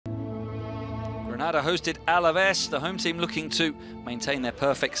Granada hosted Alavés, the home team looking to maintain their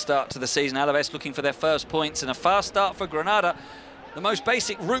perfect start to the season. Alavés looking for their first points, and a fast start for Granada. The most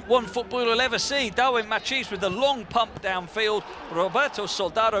basic Route 1 football you'll ever see. Soldado and Machís with the long pump downfield. Roberto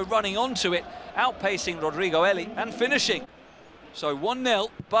Soldado running onto it, outpacing Rodrigo Eli and finishing. So 1-0,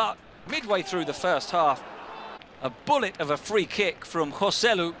 but midway through the first half, a bullet of a free kick from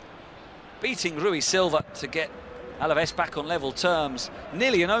Joselu, beating Rui Silva to get Alavés back on level terms.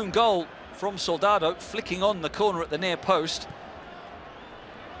 Nearly an own goal from Soldado, flicking on the corner at the near post.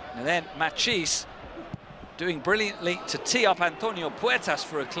 And then Machís doing brilliantly to tee up Antonio Puertas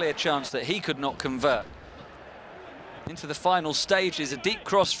for a clear chance that he could not convert. Into the final stages, a deep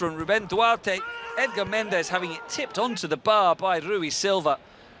cross from Ruben Duarte. Edgar Mendes having it tipped onto the bar by Rui Silva.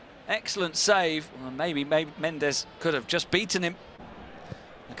 Excellent save. Well, maybe Mendes could have just beaten him.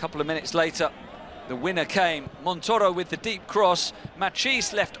 A couple of minutes later, the winner came. Montoro with the deep cross.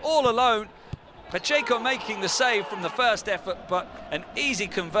 Machís left all alone. Pacheco making the save from the first effort, but an easy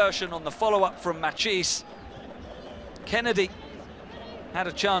conversion on the follow-up from Machís. Kennedy had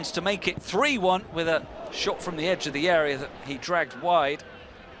a chance to make it 3-1 with a shot from the edge of the area that he dragged wide.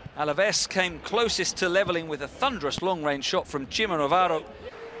 Alavés came closest to levelling with a thunderous long-range shot from Chima Navarro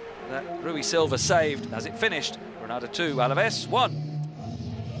that Rui Silva saved as it finished. Granada 2, Alavés 1.